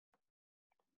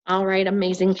All right,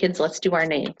 amazing kids, let's do our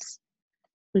names.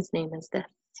 Whose name is this?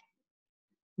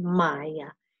 Maya.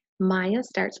 Maya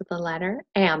starts with the letter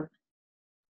M,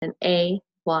 and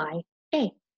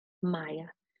A-Y-A. Maya.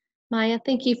 Maya,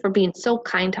 thank you for being so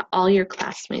kind to all your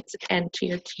classmates and to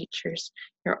your teachers.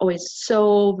 You're always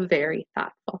so very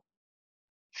thoughtful.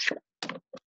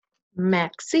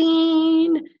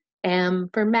 Maxine. M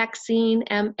for Maxine,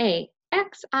 M-A-X-I-N-E.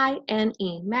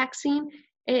 Maxine,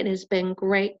 it has been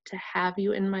great to have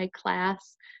you in my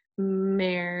class.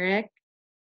 Merrick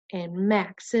and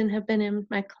Maxon have been in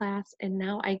my class, and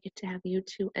now I get to have you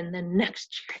too. And then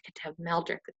next year I get to have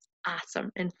Meldrick. It's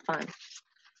awesome and fun.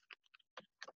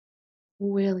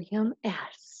 William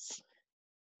S.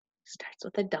 Starts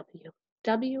with a W.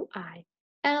 W-I-L-L-I-A-M.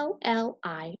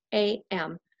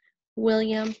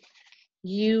 William,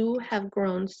 you have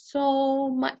grown so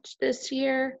much this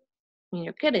year. I mean,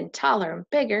 you're getting taller and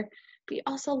bigger, but you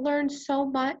also learn so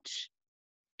much.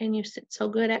 And you sit so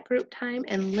good at group time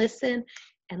and listen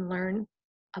and learn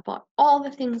about all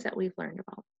the things that we've learned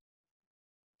about.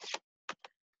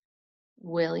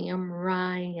 William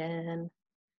Ryan.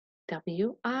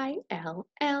 W-I-L-L-I-A-M.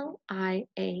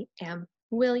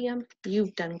 William,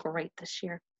 you've done great this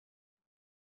year.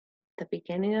 The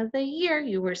beginning of the year,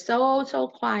 you were so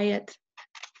quiet,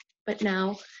 but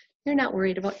now you're not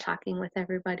worried about talking with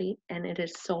everybody, and it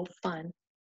is so fun.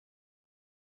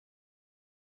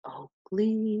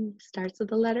 Oakley starts with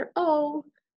the letter O.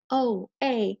 O-A-K-L-E-Y.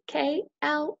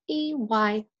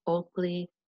 Oakley.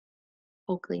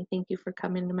 Oakley, thank you for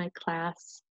coming to my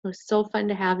class. It was so fun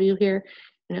to have you here,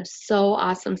 and it was so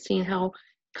awesome seeing how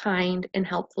kind and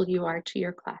helpful you are to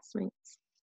your classmates.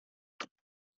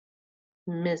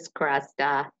 Miss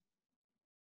Cresta.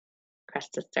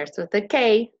 Cresta starts with a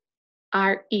K.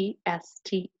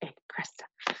 R-E-S-T-A. Cresta.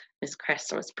 Miss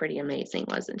Cresta was pretty amazing,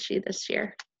 wasn't she, this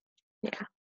year? Yeah.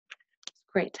 It's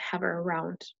great to have her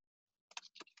around.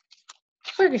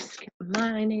 We're going to skip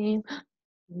my name.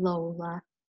 Lola.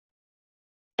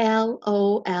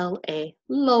 L-O-L-A.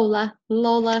 Lola.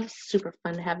 Lola, super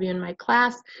fun to have you in my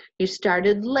class. You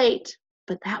started late,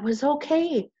 but that was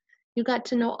okay. You got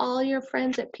to know all your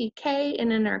friends at PK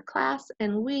and in our class,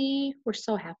 and we were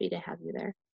so happy to have you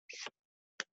there.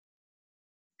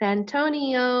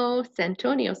 Santonio.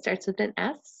 Santonio starts with an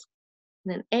S,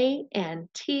 and then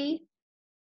A-N-T-O-N-I-O.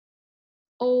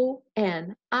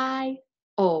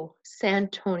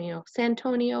 Santonio.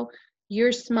 Santonio,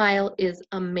 your smile is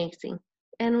amazing.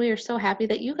 And we are so happy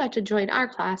that you got to join our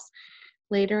class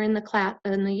later in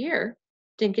the year.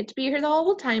 Didn't get to be here the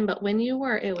whole time, but when you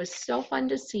were, it was so fun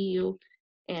to see you,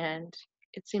 and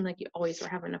it seemed like you always were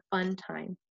having a fun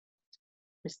time.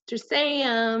 Mr.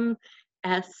 Sam.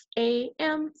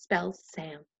 S-A-M spells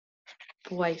Sam.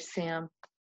 Boy, Sam,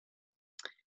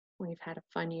 we've had a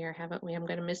fun year, haven't we? I'm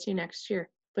going to miss you next year,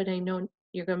 but I know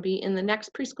you're going to be in the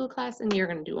next preschool class, and you're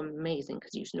going to do amazing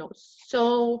because you know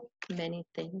so many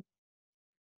things.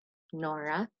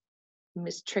 Nora.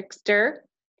 Miss Trickster.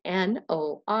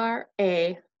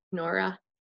 N-O-R-A. Nora,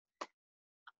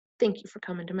 thank you for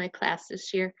coming to my class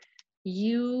this year.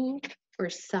 You were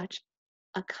such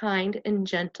a kind and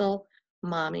gentle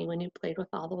mommy when you played with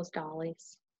all those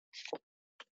dollies.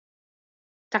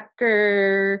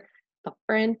 Tucker.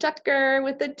 Puffer and Tucker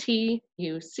with a T-U-C-K-E-R.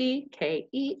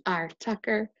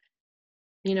 Tucker.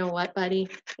 You know what, buddy?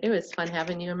 It was fun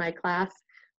having you in my class.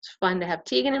 It's fun to have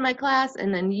Tegan in my class,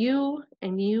 and then you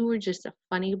were just a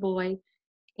funny boy,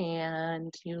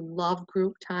 and you love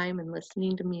group time and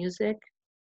listening to music.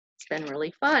 It's been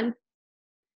really fun.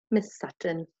 Miss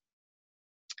Sutton.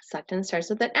 Sutton starts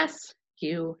with an S.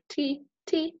 U-T-T-O-N.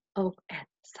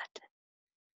 Sutton.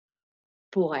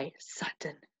 Boy,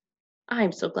 Sutton,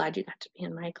 I'm so glad you got to be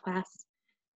in my class.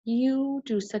 You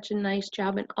do such a nice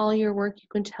job in all your work. You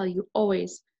can tell you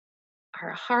always are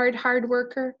a hard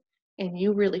worker, and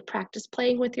you really practiced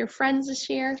playing with your friends this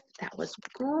year. That was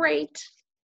great.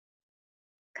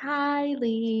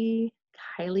 Kylie.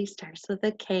 Kylie starts with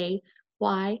a K-Y-L-I-E.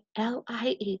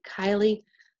 Kylie,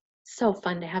 so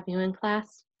fun to have you in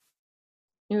class.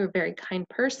 You're a very kind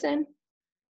person,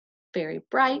 very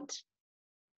bright,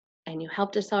 and you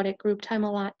helped us out at group time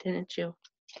a lot, didn't you?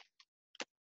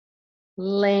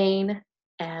 Lane.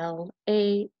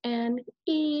 L-A-N-E.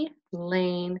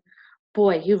 Lane.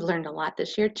 Boy, you've learned a lot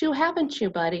this year too, haven't you,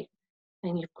 buddy?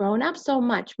 And you've grown up so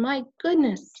much. My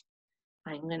goodness.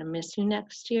 I'm going to miss you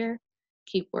next year.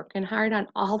 Keep working hard on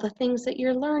all the things that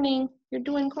you're learning. You're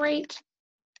doing great.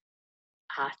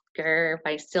 Oscar,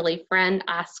 my silly friend,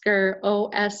 Oscar,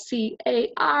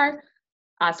 O-S-C-A-R.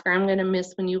 Oscar, I'm going to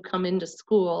miss when you come into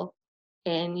school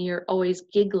and you're always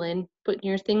giggling, putting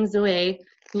your things away,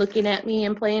 looking at me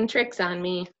and playing tricks on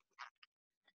me.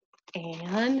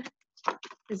 And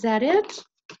is that it?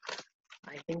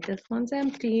 I think this one's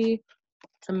empty.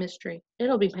 It's a mystery.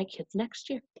 It'll be my kids next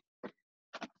year.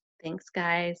 Thanks,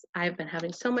 guys. I've been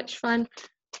having so much fun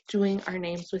doing our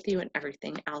names with you and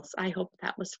everything else. I hope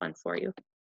that was fun for you.